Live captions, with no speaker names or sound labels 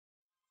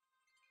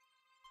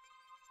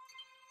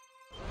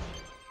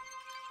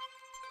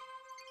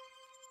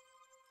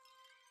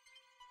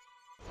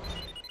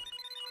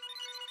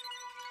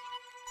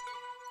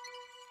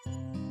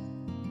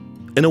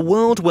In a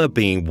world where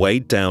being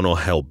weighed down or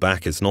held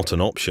back is not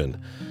an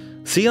option,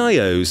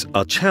 CIOs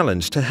are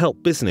challenged to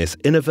help business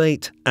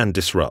innovate and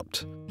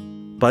disrupt.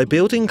 By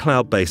building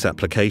cloud-based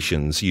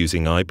applications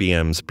using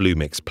IBM's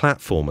Bluemix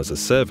Platform as a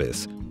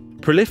service,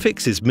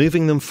 Prolifics is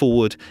moving them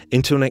forward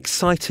into an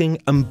exciting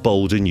and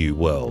bolder new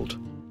world.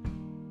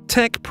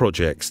 Tech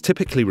projects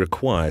typically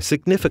require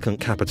significant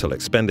capital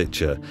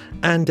expenditure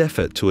and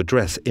effort to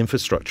address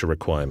infrastructure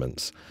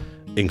requirements,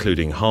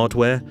 including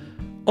hardware,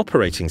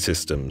 operating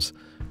systems,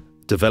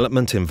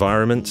 development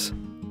environments,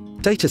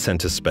 data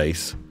center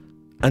space,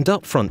 and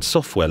upfront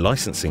software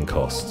licensing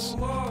costs.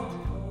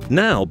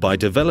 Now, by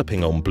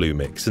developing on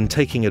Bluemix and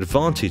taking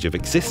advantage of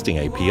existing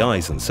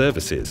APIs and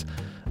services,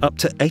 up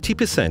to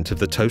 80% of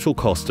the total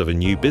cost of a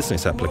new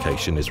business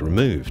application is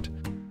removed.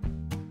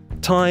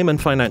 Time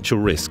and financial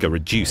risk are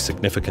reduced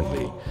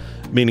significantly,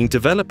 meaning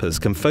developers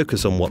can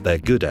focus on what they're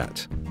good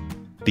at.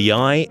 The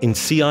I in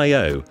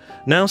CIO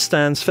now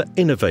stands for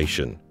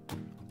innovation.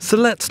 So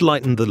let's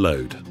lighten the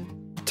load.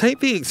 Take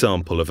the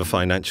example of a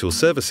financial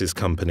services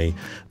company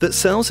that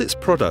sells its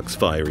products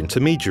via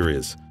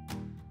intermediaries.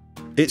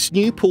 Its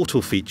new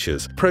portal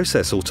features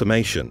process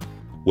automation,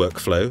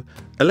 workflow,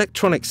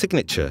 electronic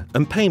signature,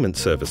 and payment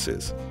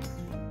services.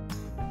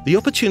 The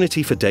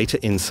opportunity for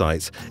data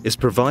insights is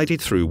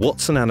provided through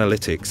Watson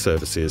Analytics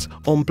services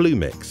on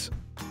Bluemix.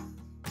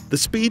 The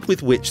speed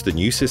with which the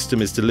new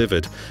system is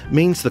delivered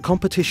means the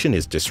competition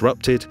is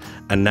disrupted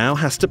and now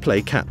has to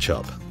play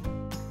catch-up.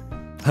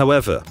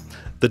 However,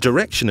 the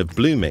direction of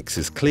Bluemix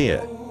is clear.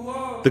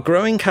 The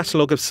growing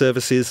catalogue of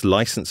services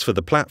licensed for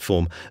the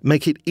platform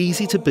make it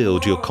easy to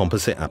build your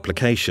composite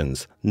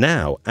applications,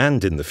 now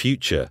and in the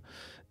future,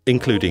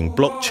 including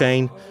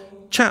blockchain,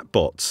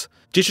 chatbots,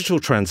 digital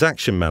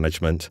transaction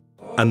management,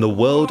 and the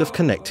world of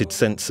connected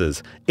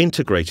sensors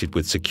integrated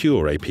with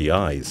secure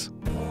APIs.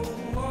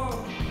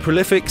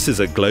 Prolifics is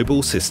a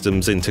global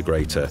systems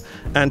integrator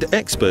and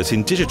expert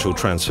in digital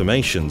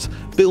transformations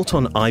built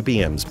on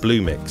IBM's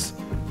Bluemix,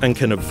 and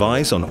can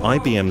advise on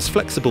IBM's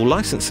flexible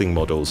licensing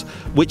models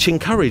which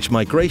encourage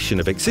migration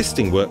of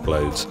existing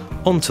workloads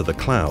onto the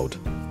cloud.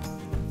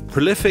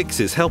 Prolifics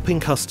is helping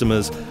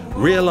customers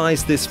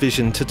realize this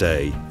vision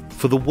today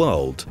for the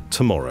world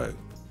tomorrow.